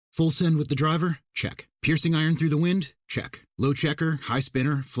Full send with the driver? Check. Piercing iron through the wind? Check. Low checker, high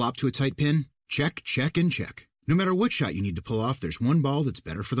spinner, flop to a tight pin? Check, check, and check. No matter what shot you need to pull off, there's one ball that's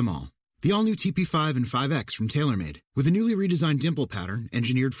better for them all. The all-new TP5 and 5X from TaylorMade. With a newly redesigned dimple pattern,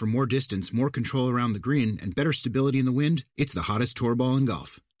 engineered for more distance, more control around the green, and better stability in the wind, it's the hottest tour ball in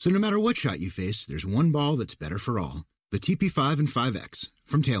golf. So no matter what shot you face, there's one ball that's better for all. The TP5 and 5X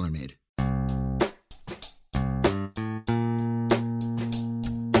from TaylorMade.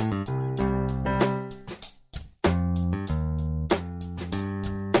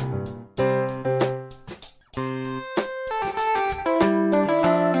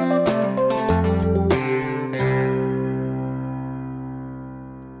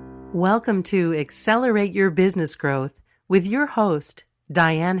 Welcome to Accelerate Your Business Growth with your host,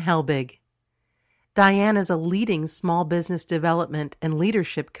 Diane Helbig. Diane is a leading small business development and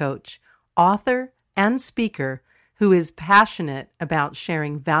leadership coach, author, and speaker who is passionate about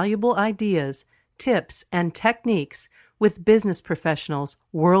sharing valuable ideas, tips, and techniques with business professionals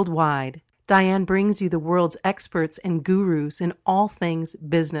worldwide. Diane brings you the world's experts and gurus in all things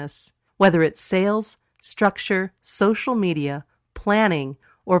business. Whether it's sales, structure, social media, planning,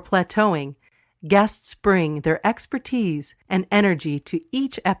 or plateauing, guests bring their expertise and energy to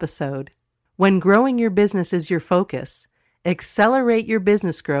each episode. When growing your business is your focus, Accelerate Your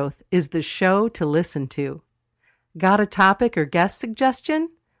Business Growth is the show to listen to. Got a topic or guest suggestion?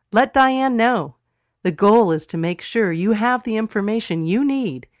 Let Diane know. The goal is to make sure you have the information you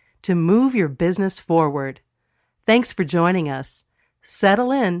need to move your business forward. Thanks for joining us.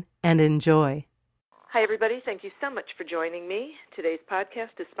 Settle in and enjoy. Hi, everybody. Thank you so much for joining me. Today's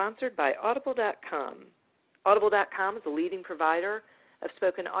podcast is sponsored by Audible.com. Audible.com is a leading provider of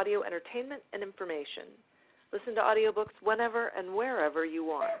spoken audio entertainment and information. Listen to audiobooks whenever and wherever you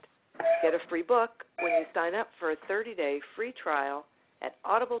want. Get a free book when you sign up for a 30-day free trial at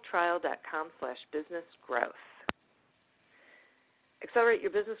audibletrial.com/businessgrowth. Accelerate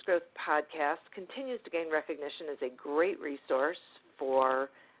Your Business Growth podcast continues to gain recognition as a great resource for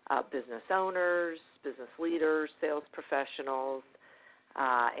business owners, business leaders, sales professionals,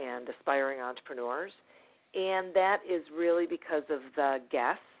 and aspiring entrepreneurs. And that is really because of the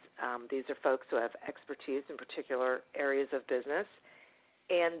guests. These are folks who have expertise in particular areas of business.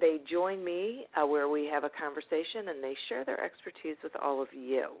 And they join me where we have a conversation and they share their expertise with all of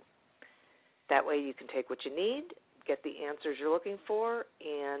you. That way you can take what you need, get the answers you're looking for,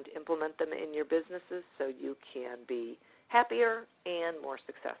 and implement them in your businesses so you can be happier and more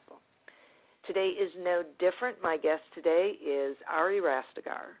successful. Today is no different. My guest today is Ari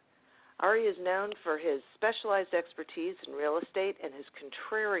Rastegar. Ari is known for his specialized expertise in real estate and his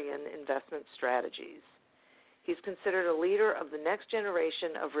contrarian investment strategies. He's considered a leader of the next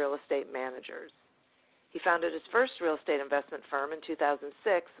generation of real estate managers. He founded his first real estate investment firm in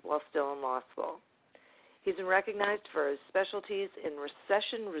 2006 while still in law school. He's been recognized for his specialties in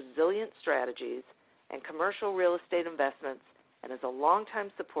recession-resilient strategies and commercial real estate investments, and is a longtime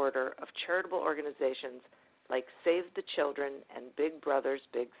supporter of charitable organizations like Save the Children and Big Brothers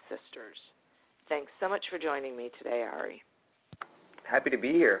Big Sisters. Thanks so much for joining me today, Ari. Happy to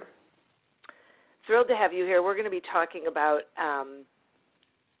be here. Thrilled to have you here. We're going to be talking about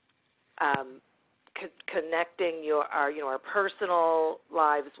connecting our personal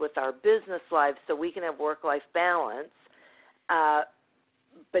lives with our business lives so we can have work-life balance.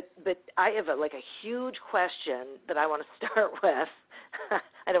 But I have a huge question that I want to start with.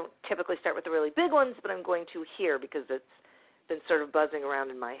 I don't typically start with the really big ones, but I'm going to here because it's been sort of buzzing around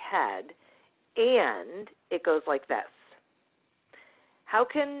in my head. And it goes like this. How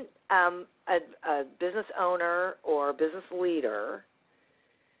can a business owner or a business leader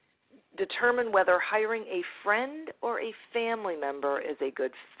determine whether hiring a friend or a family member is a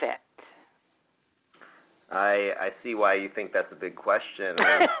good fit? I see why you think that's a big question.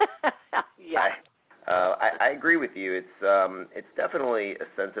 Yeah. I agree with you. It's definitely a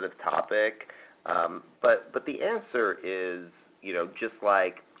sensitive topic, but the answer is, just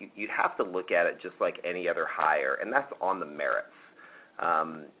like you'd have to look at it just like any other hire, and that's on the merits.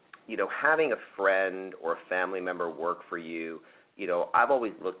 Having a friend or a family member work for you, I've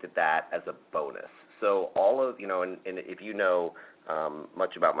always looked at that as a bonus. So all of, and if you know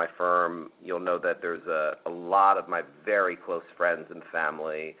much about my firm, you'll know that there's a lot of my very close friends and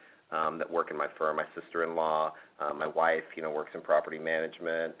family that work in my firm. My sister-in-law, my wife, works in property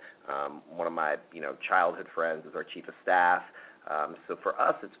management. One of my, childhood friends is our chief of staff. So for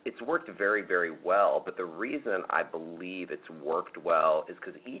us, it's worked very, very well. But the reason I believe it's worked well is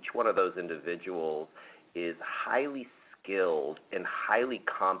because each one of those individuals is highly skilled and highly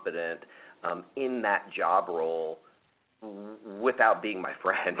competent in that job role without being my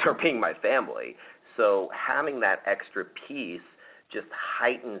friend or being my family. So having that extra piece just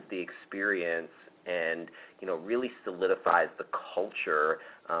heightens the experience and, really solidifies the culture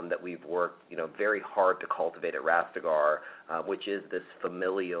that we've worked, very hard to cultivate at Rastegar, which is this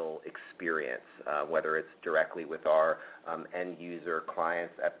familial experience, whether it's directly with our end user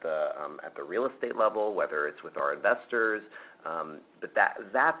clients at the real estate level, whether it's with our investors. But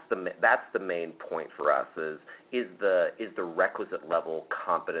that's the main point for us is the requisite level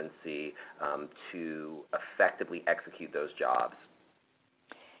competency to effectively execute those jobs.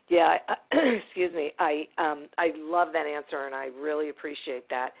 Yeah, excuse me. I love that answer, and I really appreciate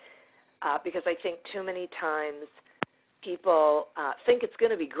that because I think too many times people think it's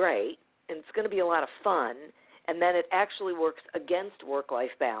going to be great and it's going to be a lot of fun, and then it actually works against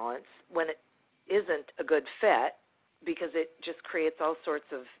work-life balance when it isn't a good fit because it just creates all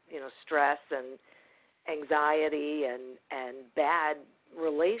sorts of stress and anxiety and bad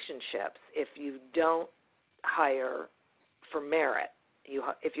relationships if you don't hire for merit.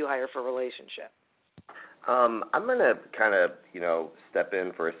 If you hire for relationship. I'm going to kind of, step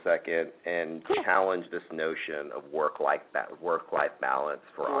in for a second and challenge this notion of work-life balance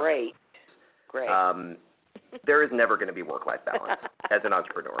for Great. There is never going to be work-life balance as an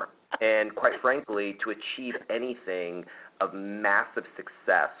entrepreneur. And quite frankly, to achieve anything of massive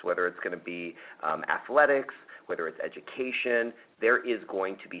success, whether it's going to be athletics, whether it's education, there is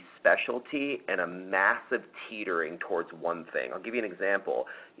going to be specialty and a massive teetering towards one thing. I'll give you an example.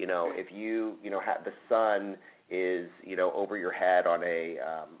 If you have the sun is over your head on a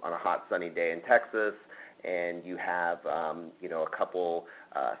hot sunny day in Texas, and you have a couple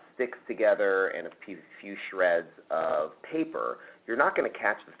sticks together and a few shreds of paper, you're not going to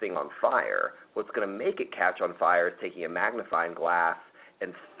catch the thing on fire. What's going to make it catch on fire is taking a magnifying glass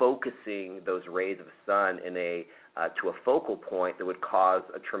and focusing those rays of the sun in to a focal point that would cause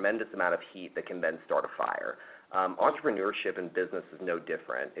a tremendous amount of heat that can then start a fire. Entrepreneurship and business is no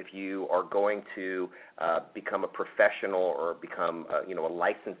different. If you are going to become a professional or become a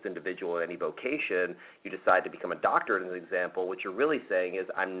licensed individual in any vocation, you decide to become a doctor, as an example, what you're really saying is,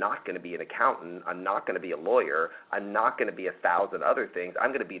 I'm not going to be an accountant, I'm not going to be a lawyer, I'm not going to be 1,000 other things, I'm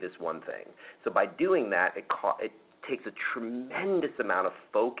going to be this one thing. So by doing that, it takes a tremendous amount of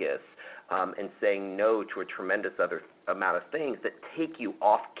focus and saying no to a tremendous other amount of things that take you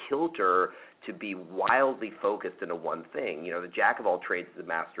off kilter to be wildly focused into one thing. The jack of all trades is the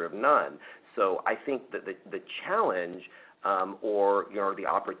master of none. So I think that the challenge or the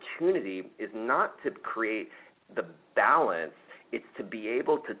opportunity is not to create the balance. It's to be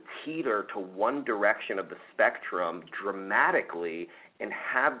able to teeter to one direction of the spectrum dramatically and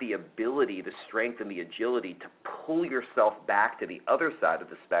have the ability, the strength, and the agility to pull yourself back to the other side of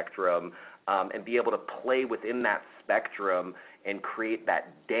the spectrum and be able to play within that spectrum and create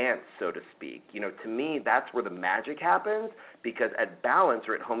that dance, so to speak. To me, that's where the magic happens, because at balance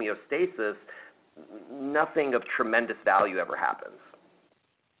or at homeostasis, nothing of tremendous value ever happens.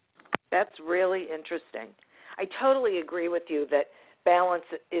 That's really interesting. I totally agree with you that balance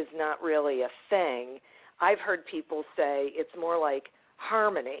is not really a thing. I've heard people say it's more like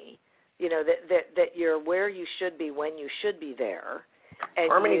harmony, that you're where you should be when you should be there.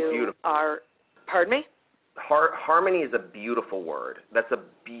 And harmony is beautiful. Pardon me? Harmony is a beautiful word. That's a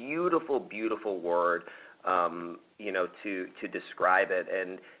beautiful, beautiful word, to describe it.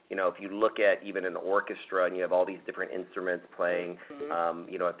 And, if you look at even an orchestra and you have all these different instruments playing,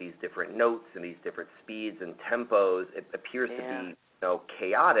 at these different notes and these different speeds and tempos, it appears to be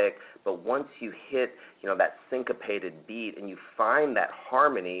chaotic, but once you hit, that syncopated beat and you find that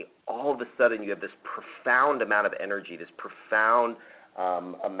harmony, all of a sudden you have this profound amount of energy, this profound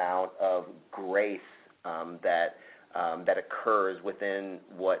amount of grace that occurs within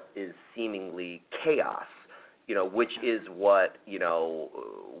what is seemingly chaos, which is what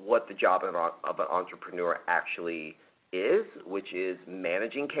the job of an entrepreneur actually is, which is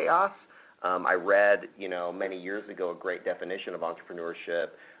managing chaos. I read, many years ago, a great definition of entrepreneurship,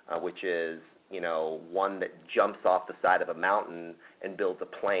 which is, one that jumps off the side of a mountain and builds a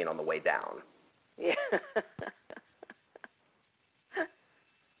plane on the way down. Yeah.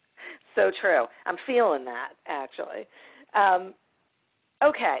 So true. I'm feeling that, actually.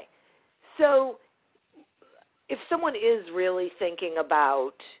 Okay. So if someone is really thinking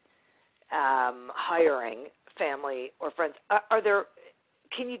about hiring family or friends,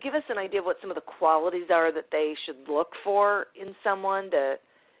 can you give us an idea of what some of the qualities are that they should look for in someone to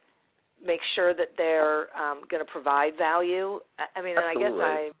make sure that they're going to provide value? I mean, Absolutely. And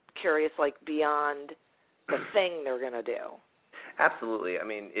I guess I'm curious, beyond the thing they're going to do. Absolutely. I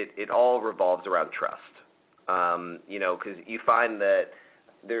mean, it all revolves around trust. Because you find that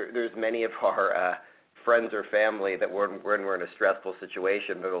there's many of our friends or family that when we're in a stressful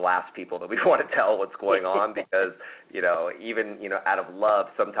situation, they're the last people that we want to tell what's going on because, even, out of love,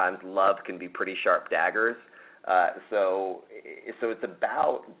 sometimes love can be pretty sharp daggers. So it's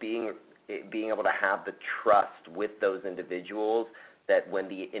about being able to have the trust with those individuals that when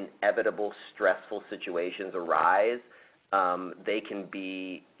the inevitable stressful situations arise, they can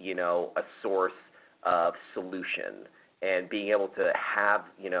be, a source of solution, and being able to have,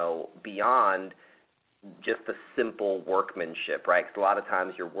 beyond just the simple workmanship, right? Because a lot of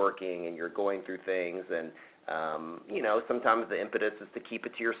times you're working and you're going through things, and sometimes the impetus is to keep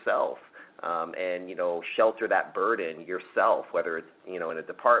it to yourself, and shelter that burden yourself, whether it's in a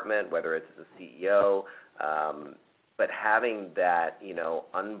department, whether it's as a CEO, but having that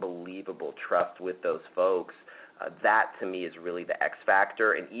unbelievable trust with those folks. That to me is really the X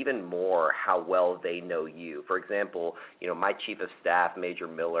factor, and even more how well they know you. For example, my chief of staff, Major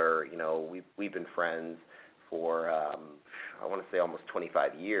Miller, we've been friends for I want to say almost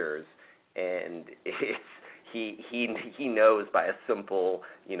 25 years, and he knows by a simple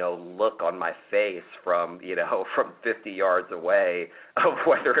look on my face from 50 yards away of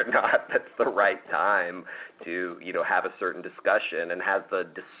whether or not that's the right time to have a certain discussion, and has the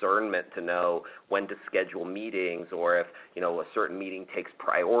discernment to know when to schedule meetings, or if a certain meeting takes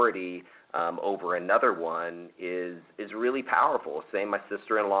priority over another one is really powerful. Same, my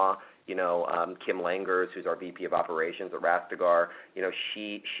sister-in-law, Kim Langers, who's our VP of Operations at Rastegar,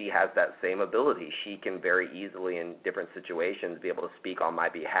 she has that same ability. She can very easily in different situations be able to speak on my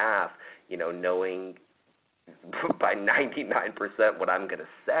behalf, knowing by 99% what I'm going to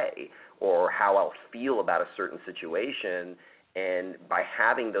say or how I'll feel about a certain situation. And by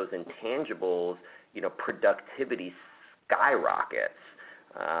having those intangibles, productivity skyrockets.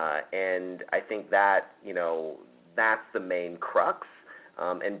 And I think that, that's the main crux.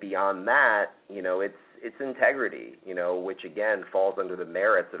 And beyond that, it's integrity, which again falls under the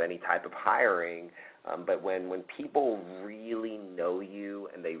merits of any type of hiring. But when people really know you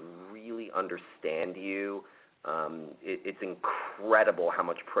and they really understand you, it's incredible how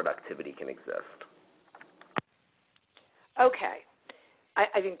much productivity can exist. Okay.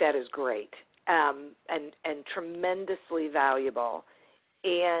 I think that is great, and tremendously valuable.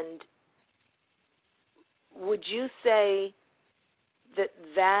 And would you say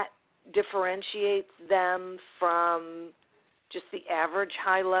that differentiates them from just the average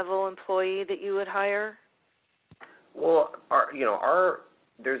high-level employee that you would hire? Well,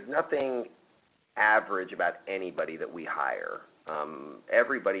 there's nothing average about anybody that we hire.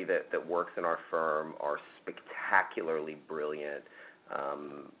 Everybody that works in our firm are spectacularly brilliant,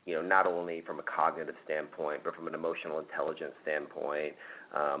 not only from a cognitive standpoint, but from an emotional intelligence standpoint,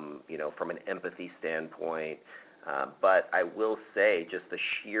 from an empathy standpoint. But I will say just the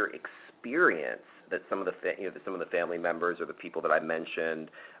sheer experience that some of the family members or the people that I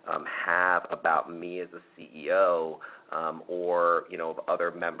mentioned have about me as a CEO, or of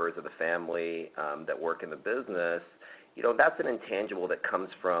other members of the family that work in the business, that's an intangible that comes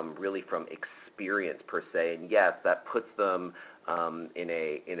from experience per se. And yes, that puts them in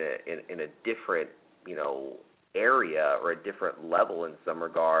a different area or a different level in some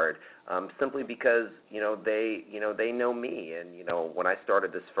regard, simply because they know me. And when I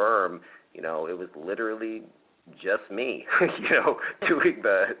started this firm, it was literally just me, doing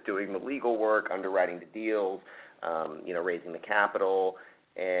the legal work, underwriting the deals, raising the capital.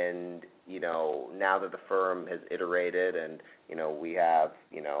 And now that the firm has iterated and we have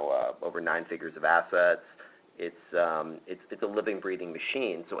over 9 figures of assets, it's a living, breathing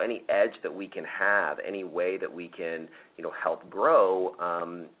machine. So any edge that we can have, any way that we can help grow,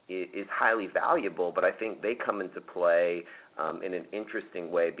 is highly valuable. But I think they come into play in an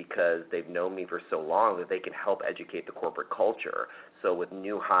interesting way because they've known me for so long that they can help educate the corporate culture. So with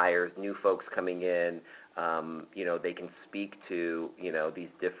new hires, new folks coming in, they can speak to these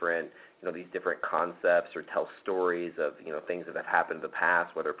different concepts or tell stories of things that have happened in the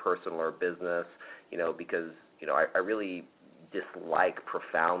past, whether personal or business. Because I really dislike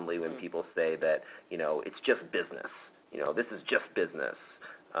profoundly when people say that it's just business. This is just business.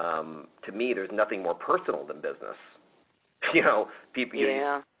 To me, there's nothing more personal than business. People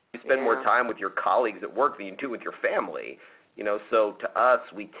you spend more time with your colleagues at work than you do with your family. So to us,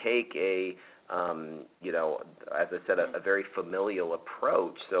 we take a as I said, a very familial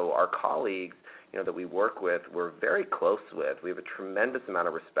approach. So our colleagues, that we work with, we're very close with. We have a tremendous amount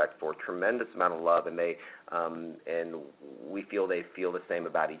of respect for, tremendous amount of love, and and we feel they feel the same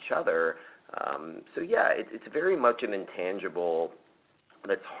about each other. So yeah, it's very much an intangible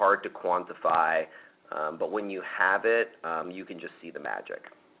that's hard to quantify, But when you have it, you can just see the magic.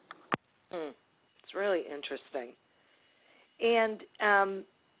 It's really interesting. And I'm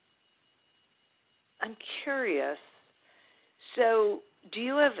curious, so do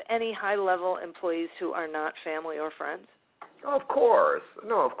you have any high-level employees who are not family or friends? Oh, of course.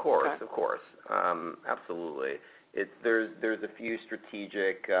 No, of course, Okay. of course. Absolutely. There's a few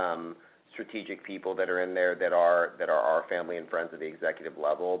strategic people that are in there that are our family and friends at the executive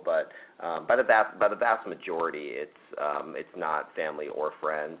level, but by the vast majority, it's not family or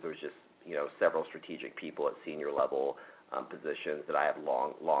friends. There's just several strategic people at senior level positions that I have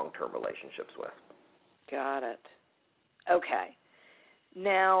long-term relationships with. Got it. Okay.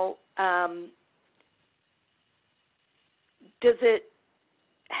 Now, does it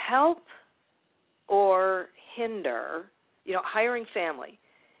help or hinder, hiring family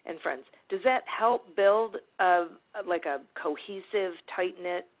and friends? Does that help build a cohesive,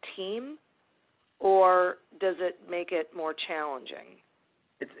 tight-knit team, or does it make it more challenging?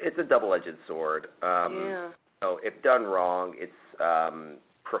 It's a double-edged sword. Yeah. So if done wrong, it's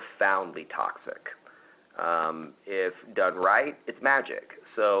profoundly toxic. If done right, it's magic.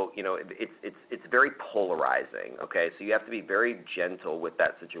 So it's very polarizing. Okay, so you have to be very gentle with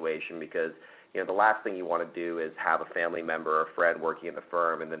that situation because the last thing you want to do is have a family member or friend working in the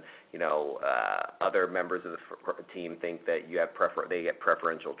firm, and then other members of the team think that they get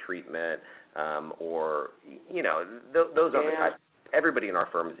preferential treatment, or those are the types. Everybody in our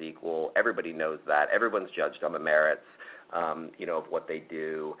firm is equal. Everybody knows that. Everyone's judged on the merits, of what they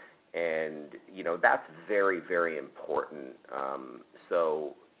do. And, that's very, very important.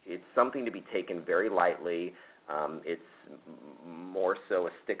 So it's something to be taken very lightly. It's more so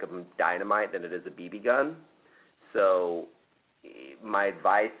a stick of dynamite than it is a BB gun. So my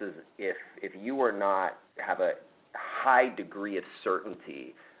advice is if you are not have a high degree of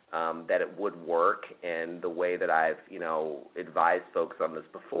certainty that it would work, and the way that I've, advised folks on this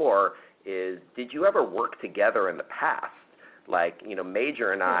before is, did you ever work together in the past? Like,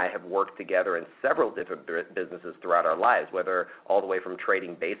 Major and I have worked together in several different businesses throughout our lives, whether all the way from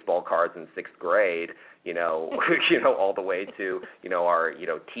trading baseball cards in 6th grade, all the way to, our,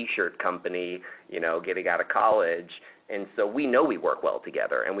 T-shirt company, getting out of college. And so we know we work well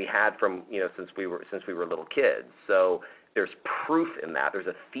together, and we had from, since we were little kids. So there's proof in that. There's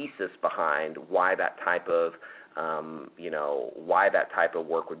a thesis behind why that type of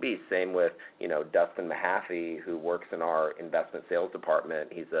work would be. Same with, Dustin Mahaffey, who works in our investment sales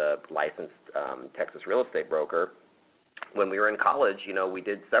department. He's a licensed Texas real estate broker. When we were in college, we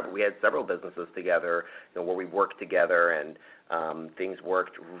had several businesses together, where we worked together, and things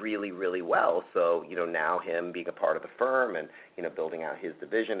worked really, really well. So, now him being a part of the firm and, building out his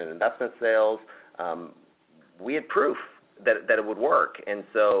division in investment sales, we had proof that it would work. And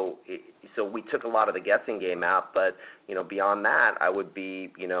so we took a lot of the guessing game out, but, beyond that, I'd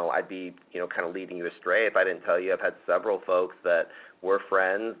be kind of leading you astray if I didn't tell you I've had several folks that were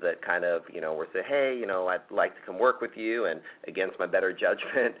friends that kind of, were saying, hey, I'd like to come work with you, and against my better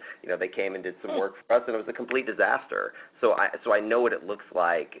judgment, they came and did some work for us, and it was a complete disaster. So I know what it looks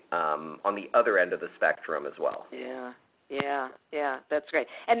like on the other end of the spectrum as well. Yeah, that's great.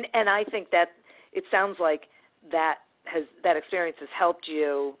 And I think that it sounds like that experience has helped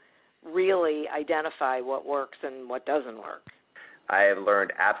you really identify what works and what doesn't work. I have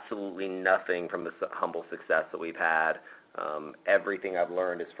learned absolutely nothing from the humble success that we've had. Everything I've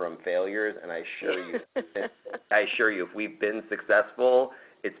learned is from failures, and I assure you, if we've been successful,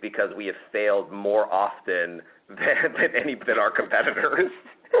 it's because we have failed more often than our competitors.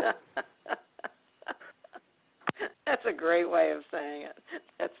 That's a great way of saying it.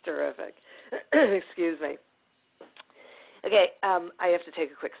 That's terrific. Excuse me. Okay, I have to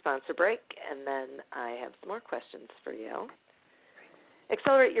take a quick sponsor break, and then I have some more questions for you.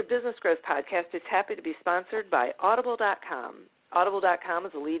 Accelerate Your Business Growth podcast is happy to be sponsored by Audible.com. Audible.com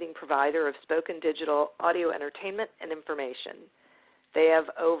is a leading provider of spoken digital audio entertainment and information. They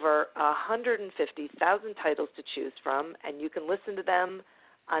have over 150,000 titles to choose from, and you can listen to them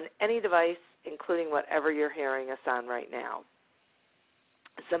on any device, including whatever you're hearing us on right now.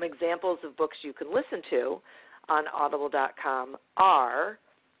 Some examples of books you can listen to on Audible.com are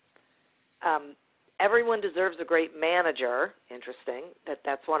Everyone Deserves a Great Manager, interesting,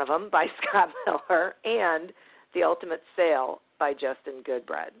 that's one of them, by Scott Miller, and The Ultimate Sale by Justin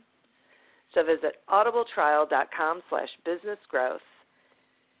Goodbread. So visit audibletrial.com/businessgrowth.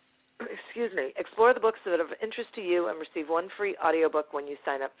 Explore the books that are of interest to you and receive one free audiobook when you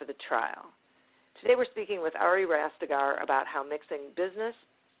sign up for the trial. Today we're speaking with Ari Rastegar about how mixing business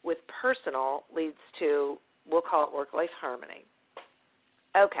with personal leads to, we'll call it work-life harmony.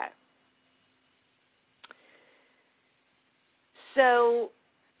 Okay. So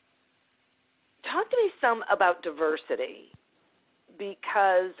talk to me some about diversity,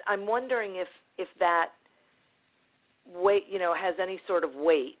 because I'm wondering if that weight, has any sort of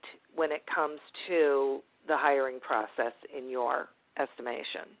weight when it comes to the hiring process in your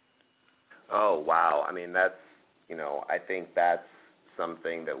estimation. Oh, wow. I mean, that's, I think that's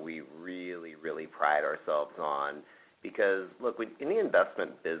something that we really, really pride ourselves on, because, look, in the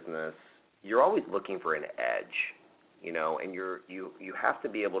investment business, you're always looking for an edge, and you have to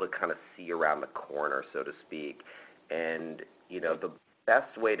be able to kind of see around the corner, so to speak. And, the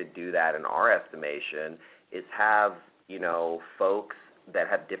best way to do that in our estimation is have, folks that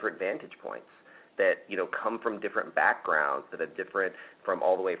have different vantage points, that, come from different backgrounds, that have different from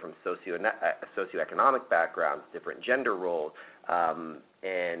all the way from socioeconomic backgrounds, different gender roles,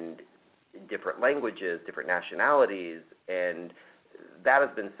 and different languages, different nationalities. And that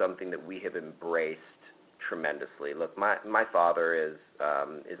has been something that we have embraced tremendously. Look, my father is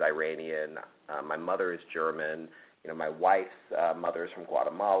Iranian. My mother is German. My wife's mother is from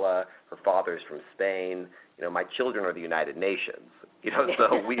Guatemala. Her father's from Spain. My children are the United Nations.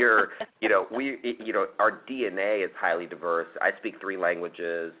 So we're, our DNA is highly diverse. I speak 3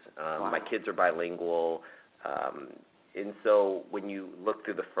 languages. Wow. My kids are bilingual. And so when you look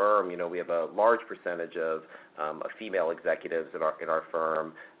through the firm, we have a large percentage of female executives in our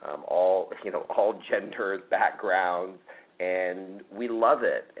firm, all genders, backgrounds, and we love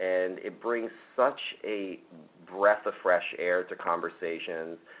it. And it brings such a breath of fresh air to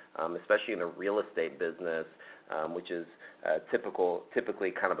conversations, especially in the real estate business, which is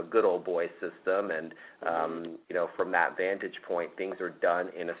typically kind of a good old boy system. And, from that vantage point, things are done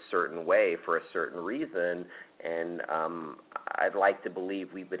in a certain way for a certain reason. And I'd like to believe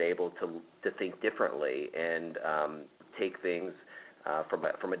we've been able to think differently and take things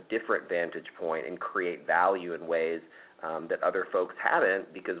from a different vantage point and create value in ways that other folks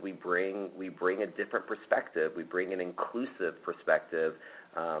haven't, because we bring a different perspective. We bring an inclusive perspective,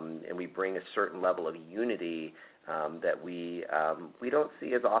 and we bring a certain level of unity that we don't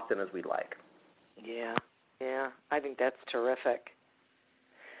see as often as we'd like. Yeah, I think that's terrific.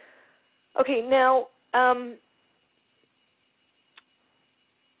 Okay, now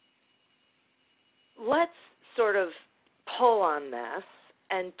let's sort of pull on this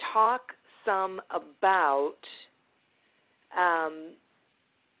and talk some about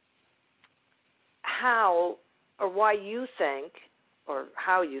how or why you think, or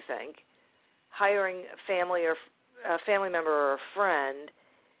how you think, hiring a family member or a friend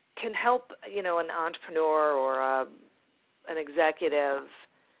can help, an entrepreneur or an executive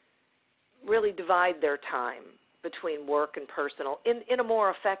really divide their time between work and personal in a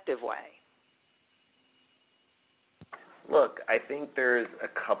more effective way. Look, I think there's a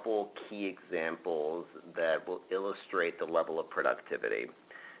couple key examples that will illustrate the level of productivity.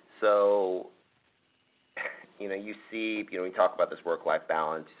 So, you see, we talk about this work-life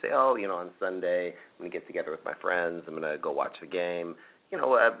balance. You say, on Sunday, I'm going to get together with my friends. I'm going to go watch the game.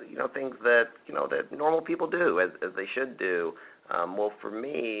 Things that, that normal people do, as they should do. Well, for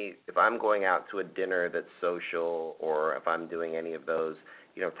me, if I'm going out to a dinner that's social, or if I'm doing any of those,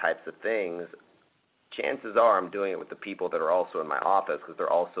 types of things, chances are I'm doing it with the people that are also in my office, because they're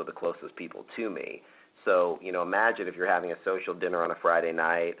also the closest people to me. So, imagine if you're having a social dinner on a Friday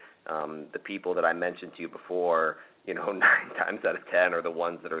night, the people that I mentioned to you before, 9 times out of 10 are the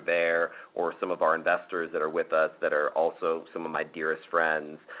ones that are there, or some of our investors that are with us that are also some of my dearest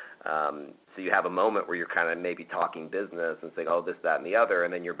friends. So you have a moment where you're kind of maybe talking business and saying, this, that, and the other,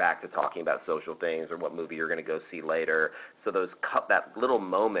 and then you're back to talking about social things or what movie you're going to go see later. So that little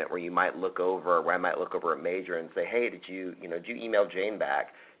moment where you might look over, where I might look over at Major and say, hey, did you email Jane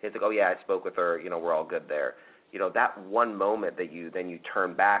back? And it's like, yeah, I spoke with her, we're all good there. That one moment that you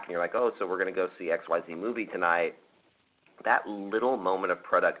turn back and you're like, so we're going to go see XYZ movie tonight. That little moment of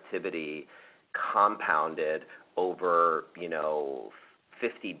productivity compounded over,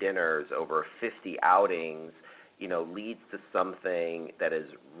 50 dinners, over 50 outings, leads to something that is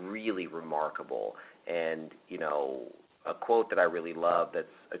really remarkable. And, a quote that I really love that's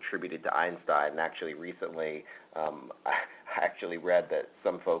attributed to Einstein, and actually recently I actually read that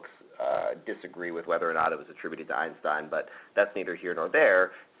some folks disagree with whether or not it was attributed to Einstein, but that's neither here nor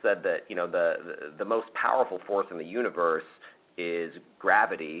there, said that, the most powerful force in the universe is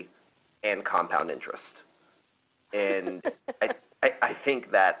gravity and compound interest. And I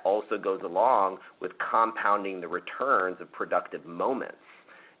think that also goes along with compounding the returns of productive moments.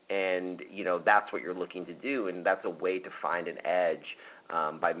 And, that's what you're looking to do, and that's a way to find an edge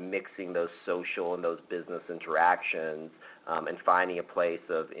by mixing those social and those business interactions and finding a place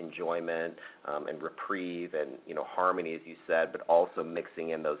of enjoyment and reprieve and, harmony, as you said, but also mixing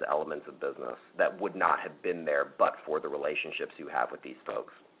in those elements of business that would not have been there but for the relationships you have with these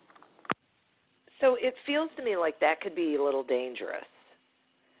folks. So it feels to me like that could be a little dangerous.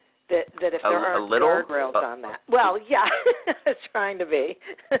 That if there aren't guardrails on that. Well, yeah, I was trying to be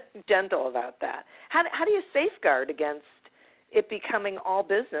gentle about that. How do you safeguard against it becoming all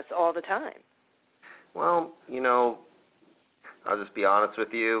business all the time? Well, I'll just be honest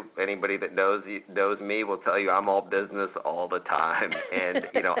with you. Anybody that knows me will tell you I'm all business all the time. And,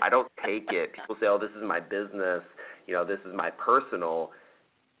 I don't take it. People say, oh, this is my business, this is my personal.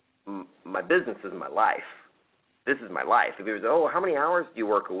 My business is my life. This is my life. If you say, oh, how many hours do you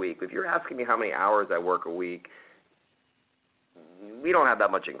work a week? If you're asking me how many hours I work a week, we don't have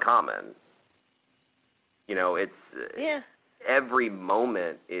that much in common. It's every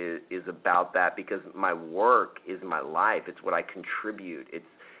moment is about that because my work is my life. It's what I contribute. It's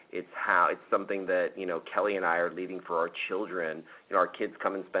something that, Kelly and I are leaving for our children. Our kids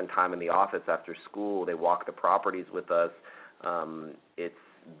come and spend time in the office after school. They walk the properties with us.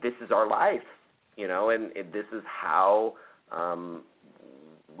 This is our life. And this is how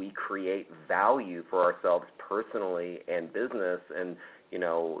we create value for ourselves personally and business. And,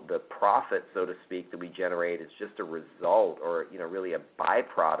 the profit, so to speak, that we generate is just a result or, really a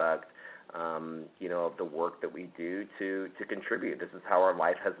byproduct, of the work that we do to contribute. This is how our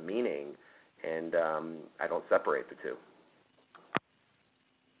life has meaning. And I don't separate the two.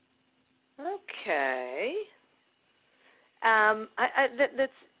 Okay.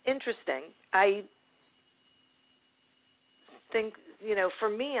 That's interesting. I think, for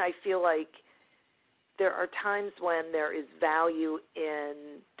me, I feel like there are times when there is value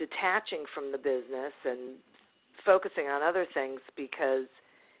in detaching from the business and focusing on other things because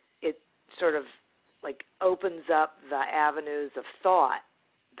it sort of like opens up the avenues of thought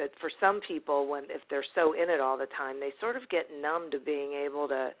that for some people, if they're so in it all the time, they sort of get numb to being able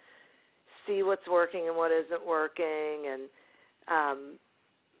to see what's working and what isn't working and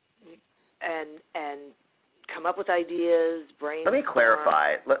come up with ideas, brainstorm. Let me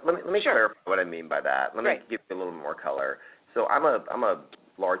clarify. Let me Sure. clarify what I mean by that. Let me Right. give you a little more color. So I'm a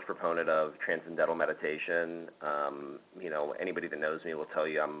large proponent of transcendental meditation. Anybody that knows me will tell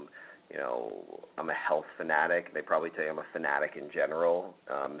you I'm a health fanatic. They probably tell you I'm a fanatic in general.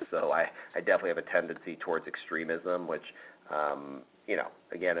 So I definitely have a tendency towards extremism, which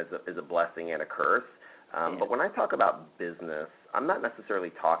again is a blessing and a curse. But when I talk about business, I'm not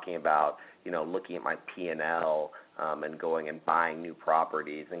necessarily talking about, looking at my P&L and going and buying new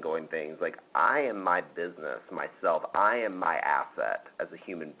properties and going things. Like, I am my business, myself. I am my asset as a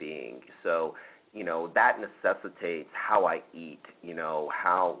human being. So, that necessitates how I eat,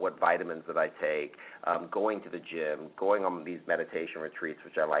 what vitamins that I take, going to the gym, going on these meditation retreats,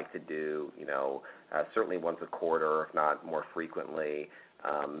 which I like to do, certainly once a quarter, if not more frequently,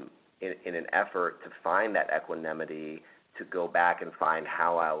 in an effort to find that equanimity, to go back and find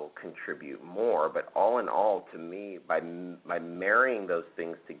how I will contribute more. But all in all, to me, by marrying those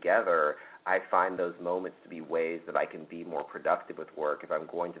things together, I find those moments to be ways that I can be more productive with work. If I'm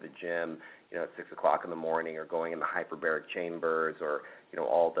going to the gym, at 6 o'clock in the morning, or going in the hyperbaric chambers, or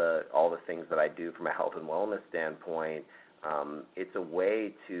all the things that I do from a health and wellness standpoint, it's a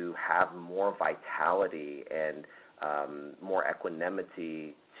way to have more vitality and more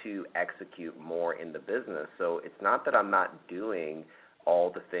equanimity to execute more in the business. So it's not that I'm not doing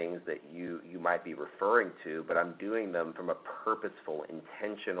all the things that you might be referring to, but I'm doing them from a purposeful,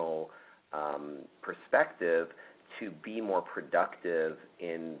 intentional perspective to be more productive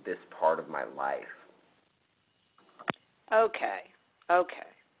in this part of my life. Okay,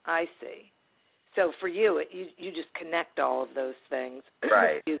 I see. So for you, you just connect all of those things.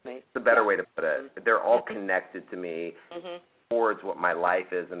 Right. Excuse me. It's a better way to put it. They're all connected to me towards what my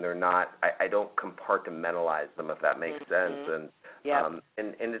life is, and they're not. I don't compartmentalize them, if that makes sense. And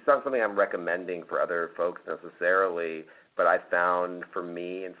and it's not something I'm recommending for other folks necessarily, but I found for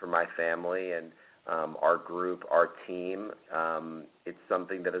me and for my family and our group, our team, it's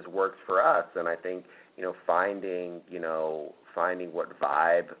something that has worked for us. And I think finding what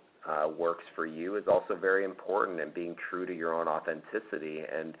vibe works for you is also very important, and being true to your own authenticity.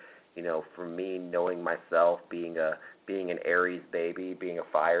 And for me, knowing myself, being an Aries baby, being a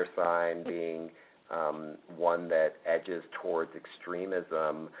fire sign, being one that edges towards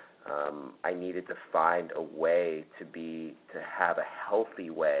extremism, I needed to find a way to have a healthy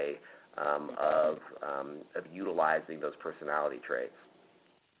way of utilizing those personality traits.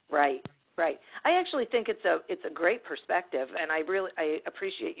 Right. I actually think it's a great perspective, and I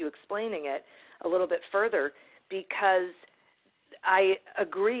appreciate you explaining it a little bit further, because I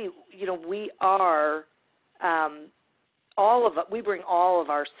agree. You know, we are we bring all of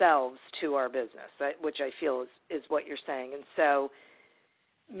ourselves to our business, which I feel is what you're saying, and so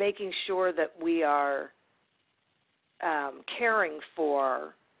making sure that we are caring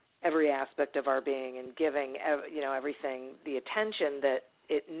for every aspect of our being and giving everything the attention that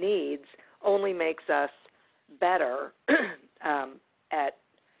it needs only makes us better at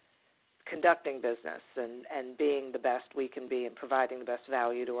conducting business and being the best we can be and providing the best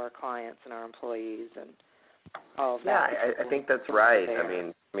value to our clients and our employees and all of that. Yeah, I think that's right. I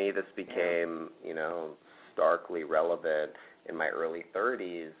mean, for me, this became, starkly relevant in my early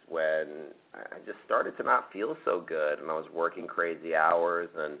 30s when I just started to not feel so good, and I was working crazy hours,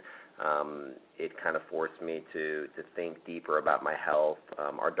 and it kind of forced me to think deeper about my health.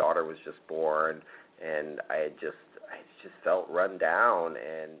 Our daughter was just born, and I just felt run down,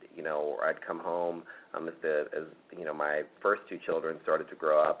 and I'd come home as my first two children started to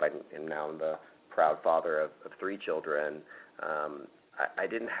grow up. I'm now the proud father of three children. I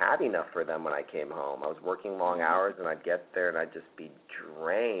didn't have enough for them when I came home. I was working long hours, and I'd get there, and I'd just be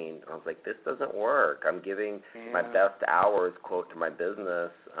drained. I was like, this doesn't work. I'm giving my best hours, quote, to my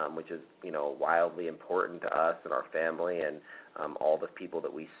business, which is, wildly important to us and our family and all the people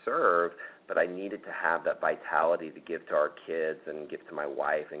that we serve, but I needed to have that vitality to give to our kids and give to my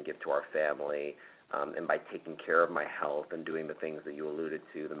wife and give to our family. And by taking care of my health and doing the things that you alluded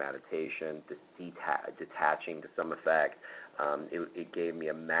to, the meditation, detaching to some effect, it gave me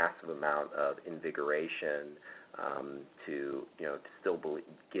a massive amount of invigoration to still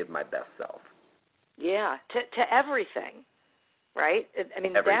give my best self. Yeah, to everything, right?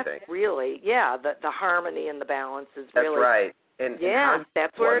 Everything. That's really, the harmony and the balance is really. That's right. And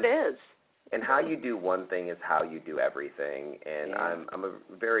that's where it is. And how you do one thing is how you do everything, and I'm a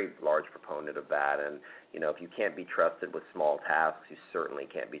very large proponent of that. And if you can't be trusted with small tasks, you certainly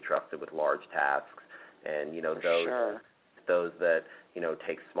can't be trusted with large tasks. And those that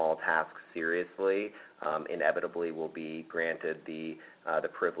take small tasks seriously inevitably will be granted the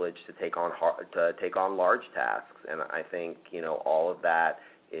privilege to take on large tasks. And I think all of that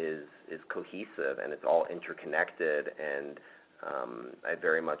is cohesive, and it's all interconnected. And I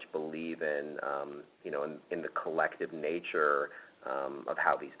very much believe in the collective nature of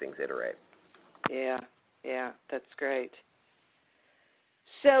how these things iterate. Yeah, that's great.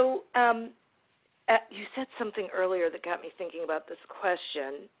 So you said something earlier that got me thinking about this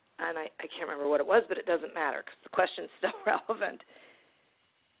question, and I can't remember what it was, but it doesn't matter because the question's still relevant.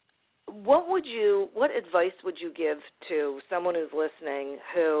 What advice would you give to someone who's listening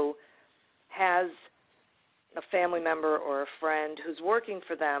who has a family member or a friend who's working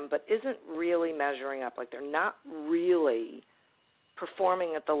for them but isn't really measuring up, like they're not really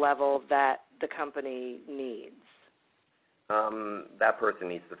performing at the level that the company needs? That person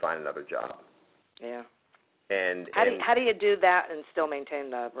needs to find another job. Yeah. And how do you do that and still maintain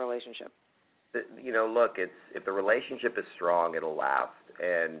the relationship? Look, if the relationship is strong, it'll last.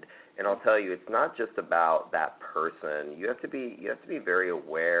 And I'll tell you, it's not just about that person. You have to be very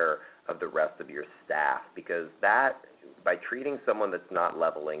aware of the rest of your staff, because that, by treating someone that's not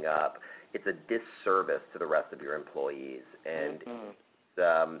leveling up, it's a disservice to the rest of your employees, and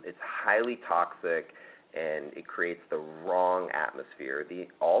it's highly toxic, and it creates the wrong atmosphere.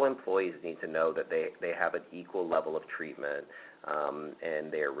 All employees need to know that they have an equal level of treatment,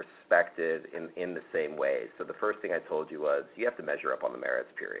 and they are respected in the same way. So the first thing I told you was you have to measure up on the merits,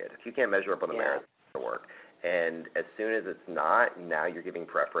 period. If you can't measure up on the merits, it doesn't work. And as soon as it's not, now you're giving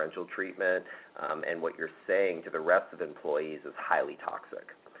preferential treatment, and what you're saying to the rest of the employees is highly toxic.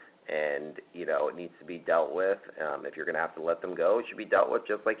 And, it needs to be dealt with. If you're going to have to let them go, it should be dealt with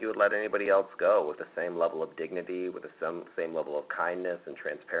just like you would let anybody else go, with the same level of dignity, with the same level of kindness and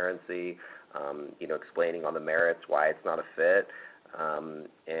transparency, explaining on the merits why it's not a fit.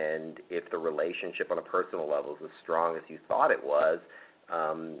 And if the relationship on a personal level is as strong as you thought it was,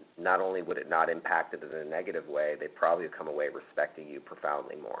 not only would it not impact it in a negative way, they probably come away respecting you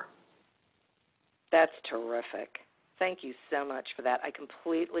profoundly more. That's terrific. Thank you so much for that. I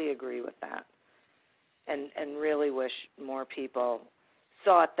completely agree with that, and really wish more people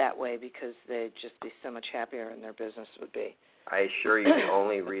saw it that way, because they'd just be so much happier and their business would be. I assure you, the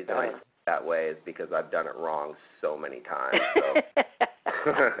only reason I see it that way is because I've done it wrong so many times.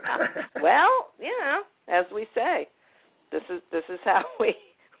 So. Well, as we say, this is how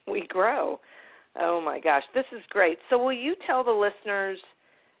we grow. Oh my gosh, this is great. So will you tell the listeners,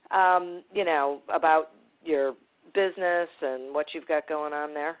 about your business and what you've got going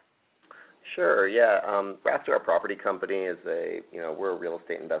on there? Sure, yeah. Grassdoor Property Company is we're a real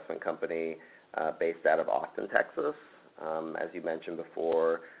estate investment company based out of Austin, Texas. As you mentioned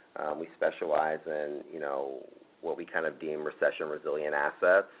before, we specialize in, what we kind of deem recession-resilient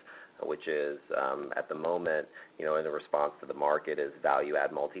assets, which is, at the moment, in the response to the market, is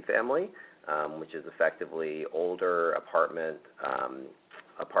value-add multifamily, which is effectively older apartment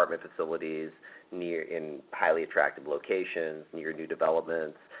facilities in highly attractive locations, near new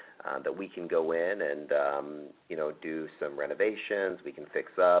developments, that we can go in and, do some renovations. We can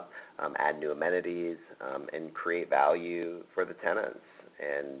fix up, add new amenities, and create value for the tenants.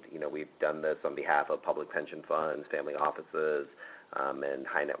 And, we've done this on behalf of public pension funds, family offices, and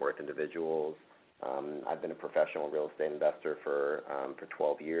high net worth individuals. I've been a professional real estate investor for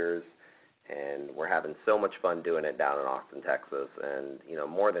 12 years, and we're having so much fun doing it down in Austin, Texas. And,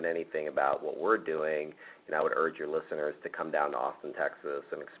 more than anything about what we're doing, I would urge your listeners to come down to Austin, Texas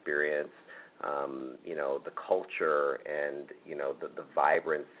and experience, the culture and, the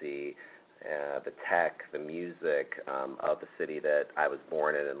vibrancy, the tech, the music of the city that I was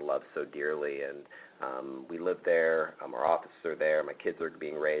born in and love so dearly. And we live there. Our offices are there. My kids are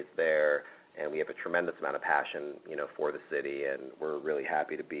being raised there. And we have a tremendous amount of passion, for the city. And we're really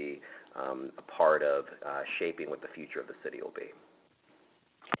happy to be a part of shaping what the future of the city will be.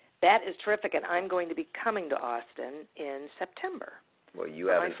 That is terrific, and I'm going to be coming to Austin in September. Well, you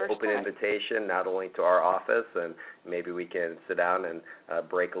have an open invitation not only to our office, and maybe we can sit down and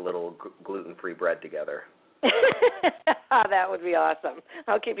break a little gluten-free bread together. That would be awesome.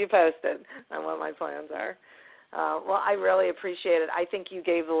 I'll keep you posted on what my plans are. Well, I really appreciate it. I think you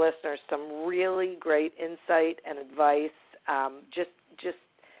gave the listeners some really great insight and advice, just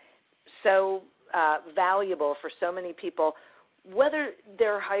so valuable for so many people, whether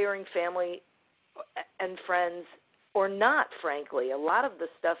they're hiring family and friends or not, frankly. A lot of the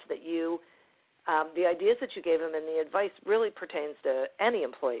stuff that the ideas that you gave them and the advice really pertains to any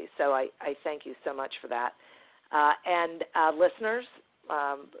employee. So I thank you so much for that. And listeners,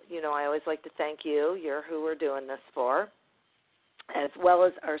 I always like to thank you. You're who we're doing this for, as well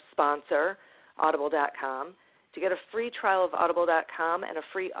as our sponsor, Audible.com. To get a free trial of Audible.com and a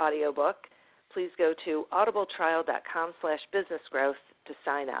free audiobook, please go to audibletrial.com/businessgrowth to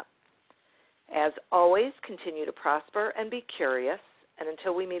sign up. As always, continue to prosper and be curious. And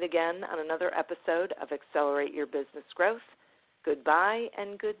until we meet again on another episode of Accelerate Your Business Growth, goodbye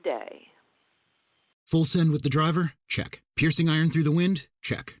and good day. Full send with the driver? Check. Piercing iron through the wind?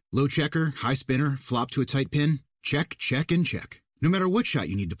 Check. Low checker, high spinner, flop to a tight pin? Check, check, and check. No matter what shot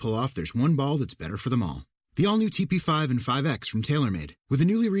you need to pull off, there's one ball that's better for them all. The all-new TP5 and 5X from TaylorMade. With a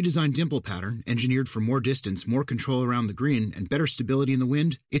newly redesigned dimple pattern, engineered for more distance, more control around the green, and better stability in the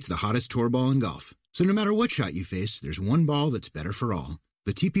wind, it's the hottest tour ball in golf. So no matter what shot you face, there's one ball that's better for all.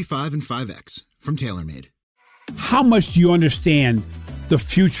 The TP5 and 5X from TaylorMade. How much do you understand the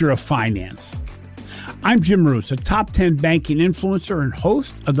future of finance? I'm Jim Roos, a top 10 banking influencer and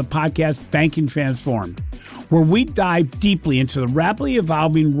host of the podcast Banking Transformed, where we dive deeply into the rapidly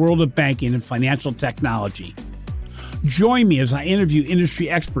evolving world of banking and financial technology. Join me as I interview industry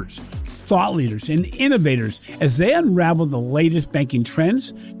experts, thought leaders, and innovators as they unravel the latest banking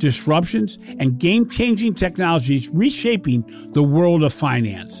trends, disruptions, and game-changing technologies reshaping the world of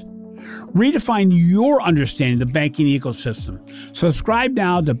finance. Redefine your understanding of the banking ecosystem. Subscribe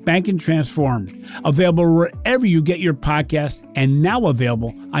now to Banking Transformed, available wherever you get your podcasts and now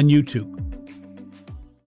available on YouTube.